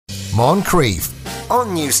Moncrief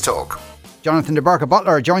on News Talk. Jonathan de Burca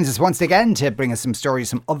Butler joins us once again to bring us some stories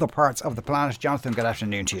from other parts of the planet. Jonathan, good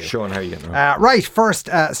afternoon to you. Sean, how are you getting on? Right, first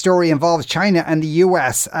story involves China and the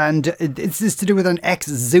US, and it's to do with an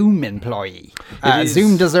ex-Zoom employee.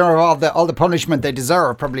 Zoom deserve all the punishment they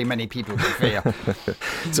deserve, probably many people would feel.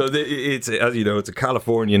 So it's, as you know, it's a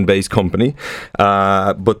Californian-based company,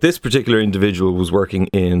 but this particular individual was working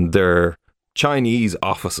in their Chinese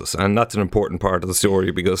offices, and that's an important part of the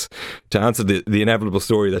story, because to answer the inevitable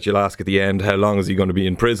story that you'll ask at the end, how long is he going to be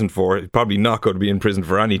in prison for? He's probably not going to be in prison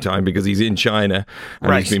for any time, because he's in China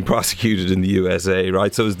and he's been prosecuted in the USA,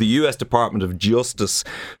 right? So it's the US Department of Justice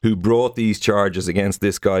who brought these charges against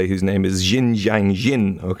this guy whose name is Xinjiang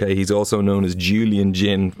Jin. Okay, he's also known as Julian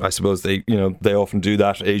Jin. I suppose they often do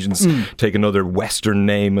that. Asians take another Western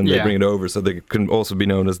name and they bring it over, so they can also be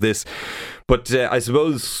known as this. But I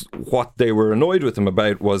suppose what they were annoyed with him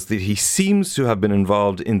about was that he seems to have been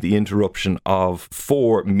involved in the interruption of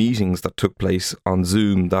 4 meetings that took place on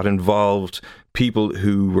Zoom that involved people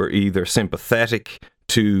who were either sympathetic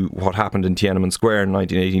to what happened in Tiananmen Square in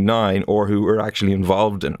 1989 or who were actually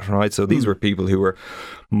involved in it, right? So these were people who were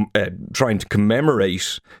trying to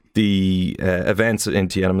commemorate the events in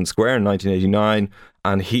Tiananmen Square in 1989,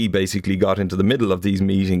 and he basically got into the middle of these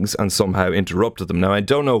meetings and somehow interrupted them. Now, I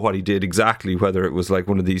don't know what he did exactly, whether it was like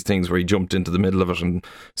one of these things where he jumped into the middle of it and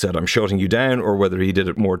said, I'm shutting you down, or whether he did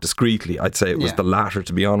it more discreetly. I'd say it was the latter,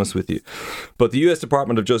 to be honest with you. But the US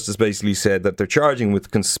Department of Justice basically said that they're charging with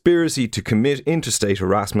conspiracy to commit interstate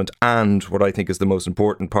harassment and, what I think is the most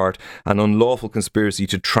important part, an unlawful conspiracy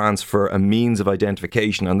to transfer a means of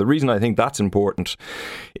identification. And the reason I think that's important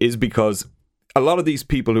is because a lot of these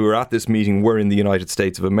people who were at this meeting were in the United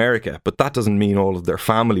States of America, but that doesn't mean all of their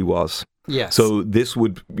family was. Yes. So this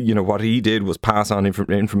would, what he did was pass on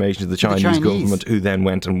information to the Chinese government, who then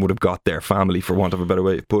went and would have got their family, for want of a better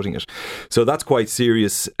way of putting it. So that's quite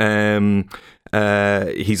serious. He's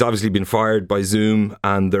obviously been fired by Zoom,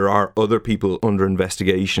 and there are other people under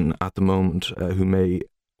investigation at the moment who may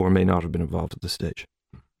or may not have been involved at this stage.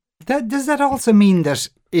 Does that also mean that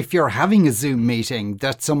if you're having a Zoom meeting,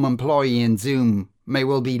 that some employee in Zoom may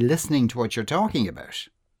well be listening to what you're talking about?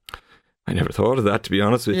 I never thought of that, to be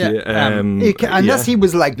honest with you. Unless he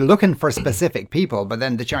was like looking for specific people, but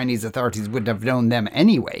then the Chinese authorities would have known them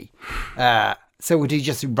anyway. So would he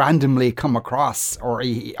just randomly come across, or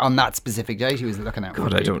on that specific date he was looking at?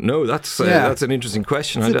 God, I don't know. That's an interesting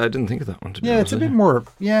question. I didn't think of that one, to be honest. It's a bit more,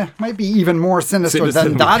 might be even more sinister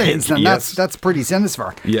than that is. And that's pretty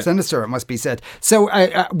sinister. Yeah. Sinister, it must be said. So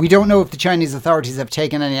we don't know if the Chinese authorities have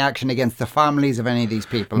taken any action against the families of any of these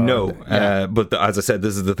people. No, but as I said,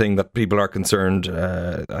 this is the thing that people are concerned,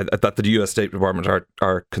 that the US State Department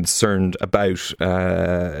are concerned about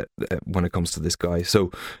when it comes to this guy. So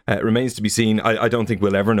it remains to be seen. I don't think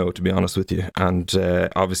we'll ever know, to be honest with you. And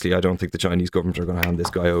obviously, I don't think the Chinese government are going to hand this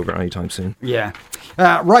guy over anytime soon. Yeah.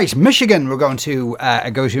 Right. Michigan, we're going to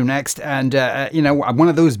go to next. And, one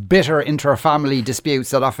of those bitter inter-family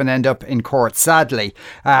disputes that often end up in court, sadly.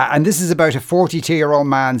 And this is about a 42-year-old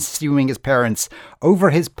man suing his parents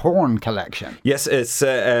over his porn collection. Yes, it's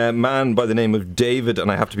a man by the name of David, and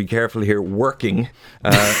I have to be careful here, Working,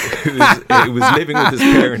 who was living with his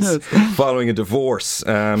parents following a divorce.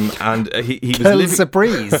 And he was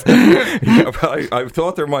surprise. I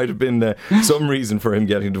thought there might have been some reason for him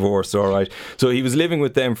getting divorced, all right. So he was living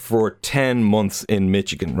with them for 10 months in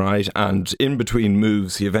Michigan, right? And in between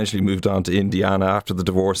moves, he eventually moved on to Indiana after the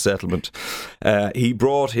divorce settlement. He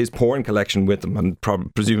brought his porn collection with him and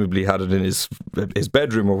presumably had it in his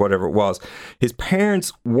bedroom or whatever it was. His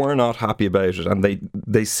parents were not happy about it, and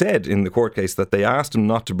they said in the court case that they asked him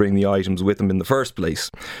not to bring the items with him in the first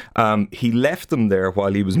place. He left them there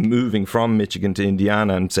while he was moving from Michigan to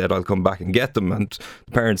Indiana and said, I'll come back and get them. And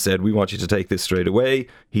the parents said, we want you to take this straight away.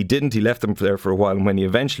 He didn't. He left them there for a while, and when he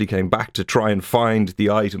eventually came back to try and find the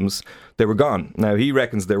items, they were gone. Now, he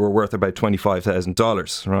reckons they were worth about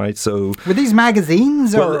 $25,000, right? So were these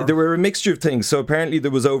magazines? Well, there were a mixture of things. So apparently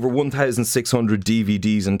there was over 1,600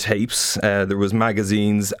 DVDs and tapes. There was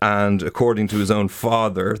magazines, and according to his own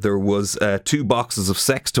father, there was 2 boxes of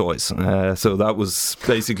sex toys. So that was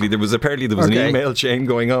basically, there was an email chain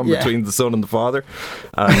going on between the son and the father,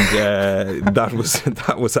 and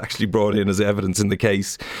that was actually brought in as evidence in the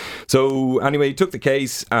case. So anyway, he took the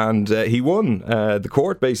case and he won. The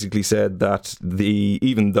court basically said that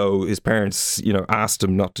even though his parents, asked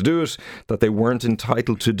him not to do it, that they weren't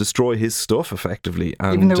entitled to destroy his stuff effectively.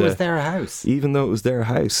 And, even though it was their house. Even though it was their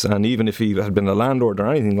house, and even if he had been a landlord or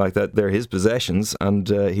anything like that, they're his possessions, and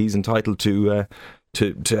he's entitled to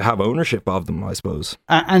to have ownership of them, I suppose.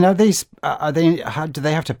 And do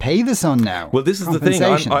they have to pay the son now? Well, this is the thing.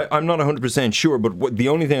 I'm not 100% sure, but the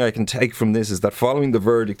only thing I can take from this is that following the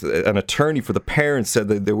verdict, an attorney for the parents said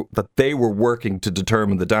that they were working to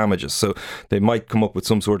determine the damages. So they might come up with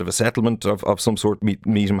some sort of a settlement of some sort, meet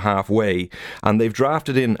them halfway. And they've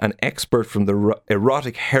drafted in an expert from the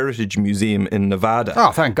Erotic Heritage Museum in Nevada.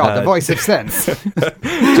 Oh, thank God, the voice of sense.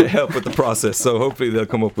 To help with the process. So hopefully they'll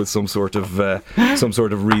come up with some sort of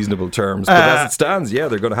reasonable terms. But as it stands, yeah,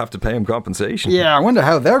 they're going to have to pay him compensation. Yeah, I wonder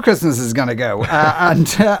how their Christmas is going to go. We're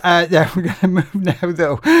going to move now,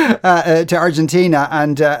 though, to Argentina.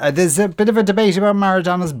 And there's a bit of a debate about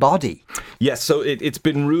Maradona's body. Yes, so it's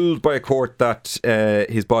been ruled by a court that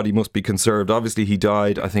his body must be conserved. Obviously, he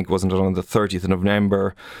died, I think, wasn't it on the 30th of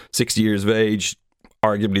November, 60 years of age,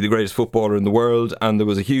 arguably the greatest footballer in the world, and there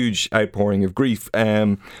was a huge outpouring of grief.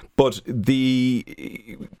 But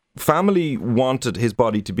the family wanted his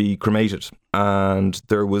body to be cremated, and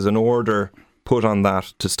there was an order put on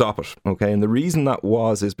that to stop it. Okay, and the reason that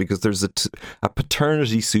is because there's a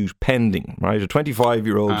paternity suit pending. Right, a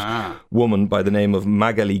 25-year-old woman by the name of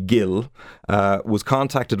Magali Gil was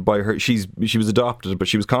contacted by her. She was adopted, but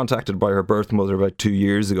she was contacted by her birth mother about 2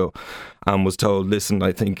 years ago, and was told, "Listen,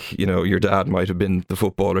 I think your dad might have been the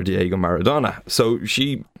footballer Diego Maradona." So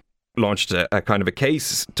she launched a kind of a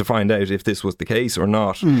case to find out if this was the case or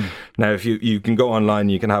not. Now, if you can go online,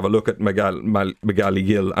 you can have a look at Magali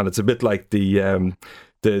Gil, and it's a bit like the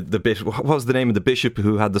bishop. What was the name of the bishop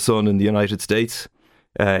who had the son in the United States?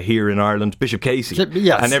 Here in Ireland, Bishop Casey.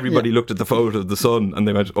 Yes, and everybody looked at the photo of the son and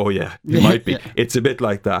they went, "Oh yeah, it might be." It's a bit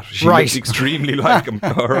like that. She looks extremely like him.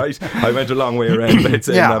 All right, I went a long way around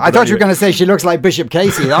saying that. I thought you were going to say she looks like Bishop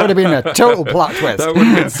Casey. That would have been a total plot twist. That would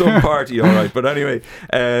have been some party, all right. But anyway,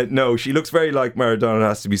 no, she looks very like Maradona,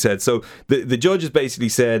 has to be said. So the judges basically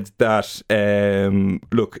said that,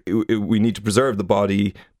 look, we need to preserve the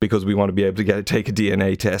body because we want to be able to take a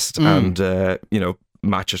DNA test and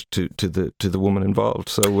match it to the woman involved.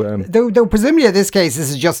 So though presumably in this case this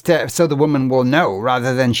is just so the woman will know,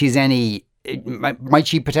 rather than she's any. Might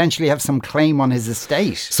she potentially have some claim on his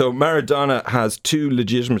estate? So Maradona has 2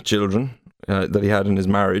 legitimate children that he had in his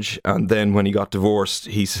marriage, and then when he got divorced,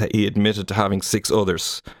 he admitted to having 6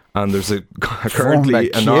 others. And there's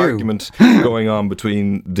currently an argument going on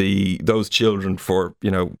between those children for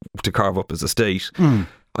to carve up his estate.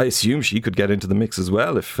 I assume she could get into the mix as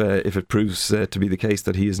well if it proves to be the case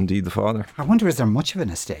that he is indeed the father. I wonder, is there much of an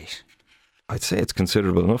estate? I'd say it's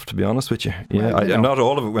considerable enough, to be honest with you. Yeah, not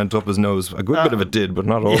all of it went up his nose. A good bit of it did, but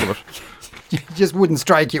not all of it. It just wouldn't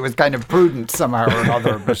strike you as kind of prudent somehow or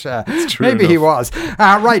another, but maybe he was.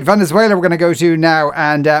 Right, Venezuela we're going to go to now,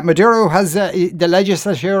 and Maduro has the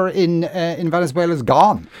legislature in Venezuela is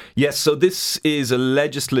gone. Yes, so this is a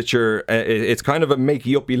legislature. It's kind of a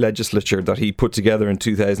makey-uppy legislature that he put together in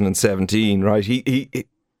 2017. Right,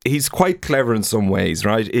 He's quite clever in some ways,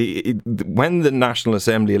 right? When the National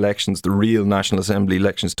Assembly elections, the real National Assembly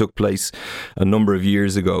elections took place a number of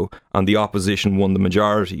years ago, and the opposition won the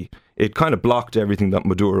majority, it kind of blocked everything that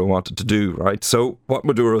Maduro wanted to do, right? So what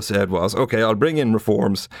Maduro said was, okay, I'll bring in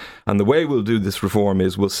reforms, and the way we'll do this reform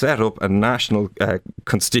is we'll set up a national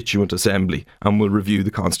constituent assembly and we'll review the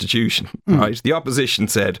constitution, right? The opposition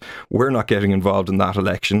said, we're not getting involved in that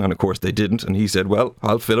election, and of course they didn't, and he said, well,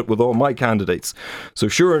 I'll fill it with all my candidates. So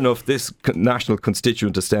sure enough, this national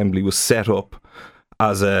constituent assembly was set up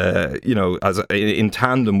in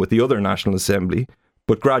tandem with the other National Assembly,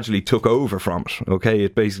 but gradually took over from it. Okay,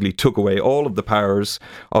 it basically took away all of the powers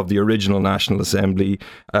of the original National Assembly.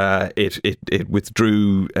 It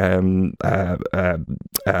withdrew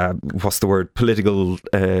what's the word? Political.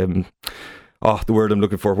 The word I'm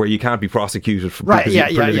looking for, where you can't be prosecuted for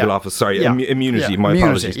political office. Sorry, immunity. My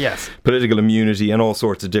apologies. Yes. Political immunity and all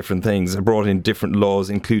sorts of different things. And brought in different laws,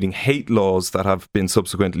 including hate laws that have been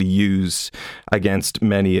subsequently used against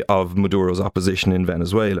many of Maduro's opposition in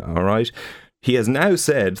Venezuela. All right. He has now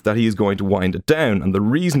said that he is going to wind it down. And the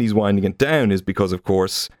reason he's winding it down is because, of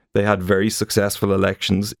course, they had very successful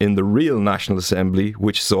elections in the real National Assembly,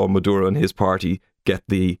 which saw Maduro and his party get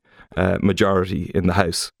the majority in the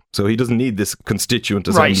House. So he doesn't need this constituent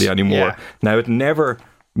assembly anymore. Yeah. Now, it never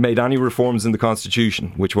made any reforms in the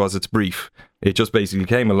Constitution, which was its brief. It just basically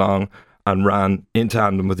came along and ran in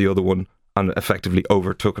tandem with the other one and effectively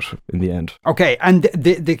overtook it in the end. Okay, and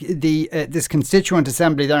this constituent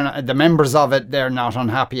assembly, the members of it, they're not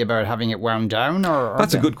unhappy about having it wound down, or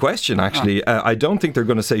that's a good question. Actually, I don't think they're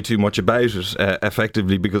going to say too much about it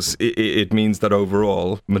effectively, because it means that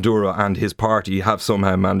overall Maduro and his party have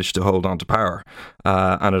somehow managed to hold on to power,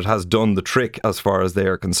 and it has done the trick as far as they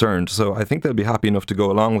are concerned. So I think they'll be happy enough to go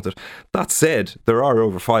along with it. That said, there are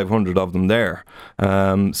over 500 of them there,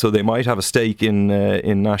 so they might have a stake in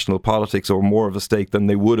national politics, or more of a stake than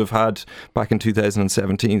they would have had back in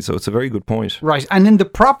 2017. So it's a very good point. Right. And in the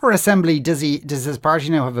proper assembly, does his party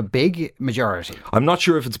now have a big majority? I'm not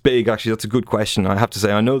sure if it's big, actually. That's a good question. I have to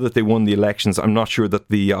say, I know that they won the elections. I'm not sure that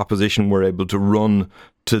the opposition were able to run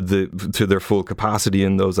to their full capacity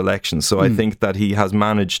in those elections. So I think that he has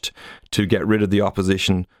managed to get rid of the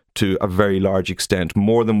opposition to a very large extent,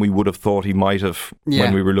 more than we would have thought he might have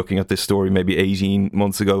when we were looking at this story maybe 18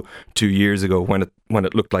 months ago, 2 years ago, when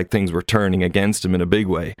it looked like things were turning against him in a big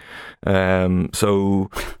way. So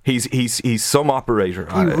he's some operator.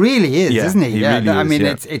 He really is, isn't he? Really I mean,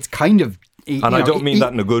 is, it's kind of. And I don't mean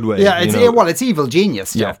that in a good way. Yeah, it's evil genius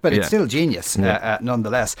stuff, but it's still genius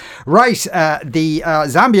nonetheless. Right, the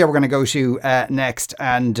Zambia we're going to go to next,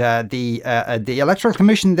 and the Electoral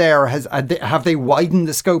Commission there have they widened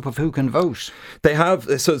the scope of who can vote? They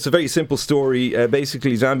have. So it's a very simple story.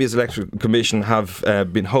 Basically, Zambia's Electoral Commission have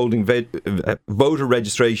been holding voter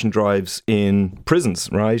registration drives in prisons,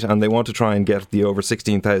 right? And they want to try and get the over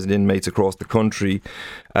 16,000 inmates across the country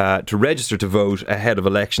to register to vote ahead of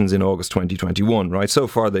elections in August 2021, right? So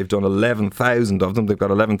far they've done 11,000 of them. They've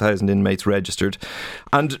got 11,000 inmates registered.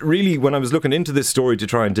 And really, when I was looking into this story to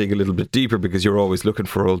try and dig a little bit deeper, because you're always looking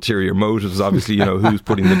for ulterior motives, obviously, who's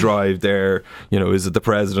putting the drive there, is it the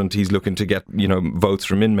president? He's looking to get, votes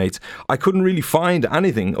from inmates. I couldn't really find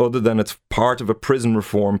anything other than it's part of a prison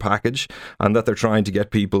reform package, and that they're trying to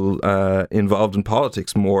get people involved in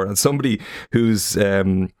politics more. And somebody who was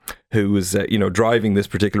driving this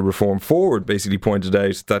particular reform forward basically pointed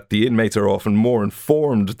out that the inmates are often more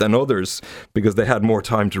informed than others because they had more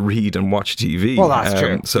time to read and watch TV. Well, that's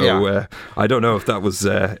true. So I don't know if that was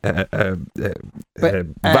valid,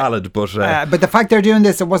 but the fact they're doing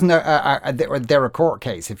this, it wasn't a court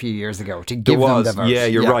case a few years ago to give them the vote. Yeah,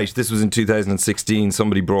 you're right. This was in 2016.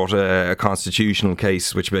 Somebody brought a constitutional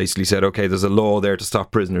case which basically said, okay, there's a law there to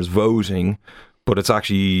stop prisoners voting, but it's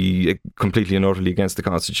actually completely and utterly against the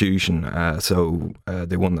Constitution. So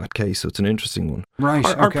they won that case. So it's an interesting one. Right.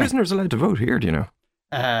 Are prisoners allowed to vote here, do you know?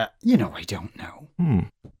 I don't know.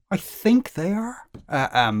 I think they are.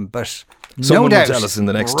 But someone no doubt, will tell us in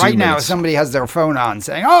the next 2 right minutes. now, somebody has their phone on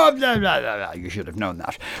saying, "Oh, blah, blah, blah, blah. You should have known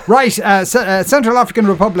that." Right, Central African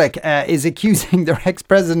Republic is accusing their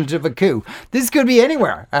ex-president of a coup. This could be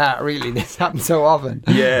anywhere. Really, this happens so often.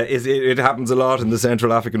 Yeah, it happens a lot in the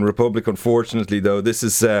Central African Republic. Unfortunately, though, this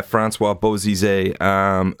is Francois Bozizé,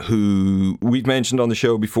 who we've mentioned on the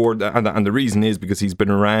show before, and the reason is because he's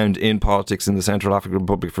been around in politics in the Central African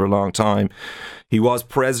Republic for a long time. He was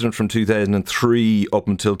president from 2003 up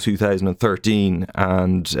until 2013,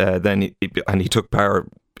 and then he took power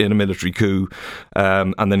in a military coup,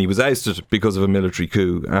 and then he was ousted because of a military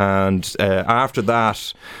coup. And after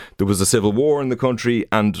that, there was a civil war in the country,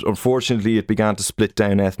 and unfortunately, it began to split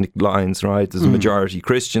down ethnic lines. Right, there's a majority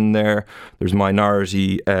Christian there, there's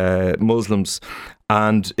minority Muslims.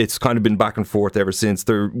 And it's kind of been back and forth ever since.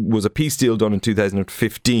 There was a peace deal done in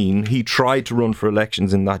 2015. He tried to run for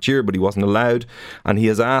elections in that year, but he wasn't allowed. And he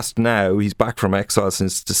has asked now, he's back from exile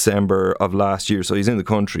since December of last year, so he's in the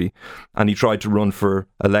country. And he tried to run for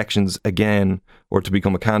elections again, or to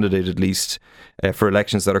become a candidate at least, for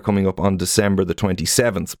elections that are coming up on December the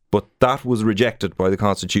 27th. But that was rejected by the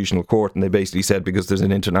Constitutional Court, and they basically said because there's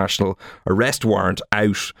an international arrest warrant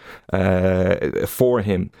out for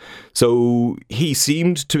him. So he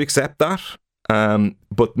seemed to accept that.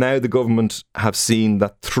 But now the government have seen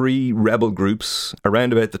that 3 rebel groups,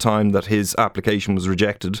 around about the time that his application was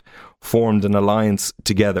rejected, formed an alliance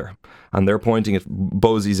together. And they're pointing at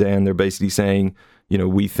Bozizé, and they're basically saying,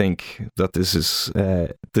 we think that this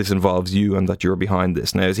involves you and that you're behind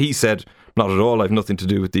this. Now, as he said, not at all. I've nothing to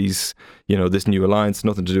do with these, this new alliance,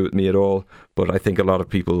 nothing to do with me at all. But I think a lot of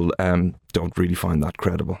people don't really find that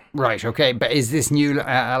credible. Right, okay. But is this new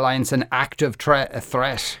alliance an active threat?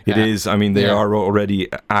 It is. I mean, they are already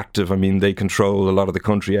active. I mean, they control a lot of the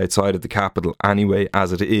country outside of the capital anyway,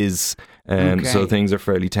 as it is. So things are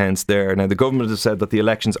fairly tense there. Now, the government has said that the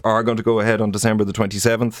elections are going to go ahead on December the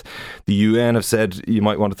 27th. The UN have said you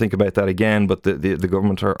might want to think about that again, but the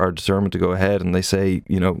government are determined to go ahead, and they say,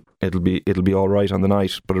 it'll be all right on the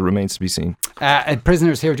night, but it remains to be seen.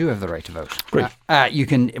 Prisoners here do have the right to vote. Great. You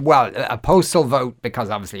can, a postal vote, because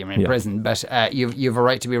obviously you're in prison, but you've a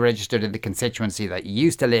right to be registered in the constituency that you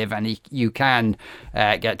used to live, and you can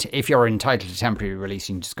get, if you're entitled to temporary release,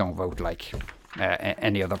 you can just go and vote like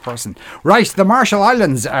any other person. Right, the Marshall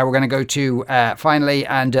Islands we're going to go to finally,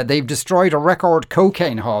 and they've destroyed a record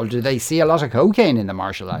cocaine haul. Do they see a lot of cocaine in the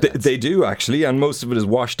Marshall Islands? They do, actually, and most of it is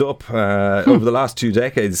washed up. Over the last 2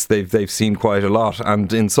 decades, they've seen quite a lot,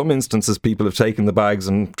 and in some instances people have taken the bags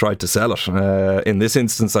and tried to sell it. In this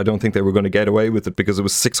instance, I don't think they were going to get away with it, because it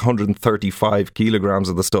was 635 kilograms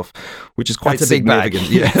of the stuff, which is quite significant.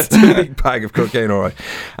 Yeah, it's a big bag of cocaine, all right.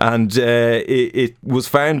 And it was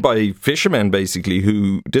found by fishermen, basically,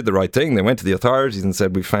 who did the right thing. They went to the authorities and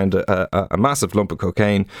said, we found a massive lump of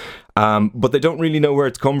cocaine, but they don't really know where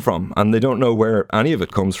it's come from, and they don't know where any of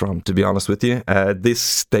it comes from, to be honest with you.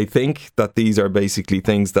 They think that these are basically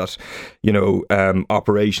things that,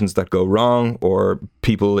 operations that go wrong, or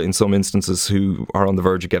people in some instances who are on the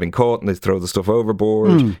verge of getting caught and they throw the stuff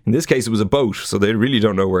overboard. In this case, it was a boat, so they really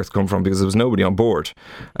don't know where it's come from, because there was nobody on board.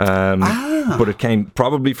 But it came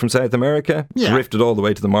probably from South America, drifted all the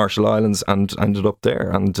way to the Marshall Islands and ended up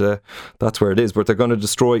there, and that's where it is. But they're going to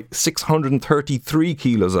destroy 633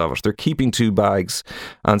 kilos of it. They're keeping 2 bags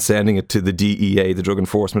and sending it to the DEA, the Drug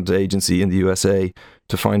Enforcement Agency in the USA,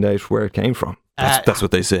 to find out where it came from. That's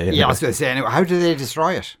what they say. Anyway. Yeah, I was going to say, anyway, how do they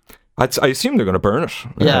destroy it? I assume they're going to burn it.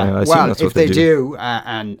 Yeah, well, if they do,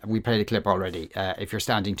 and we played a clip already, if you're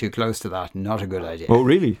standing too close to that, not a good idea. Oh,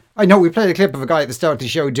 really? I know, we played a clip of a guy at the start of the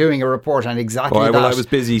show doing a report on exactly that. Well, I was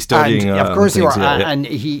busy studying. And, of course you were. And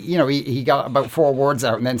he got about 4 words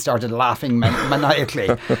out and then started laughing maniacally.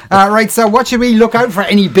 Right, so what should we look out for?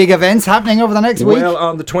 Any big events happening over the next week? Well,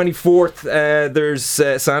 on the 24th, there's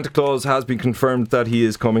Santa Claus has been confirmed that he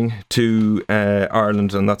is coming to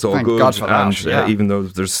Ireland, and that's all Thank good. God for that, and even though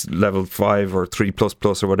there's level 5 or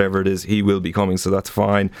 3++ or whatever it is, he will be coming, so that's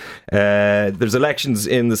fine. There's elections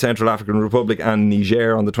in the Central African Republic and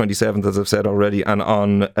Niger on the 27th, as I've said already, and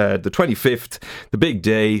on the 25th, the big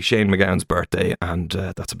day, Shane MacGowan's birthday, and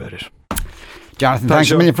that's about it. Jonathan,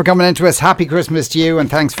 thanks a million for coming into us. Happy Christmas to you, and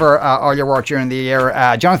thanks for all your work during the year.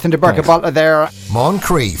 Jonathan de Burke, a butler there.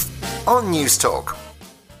 Moncrief on News Talk.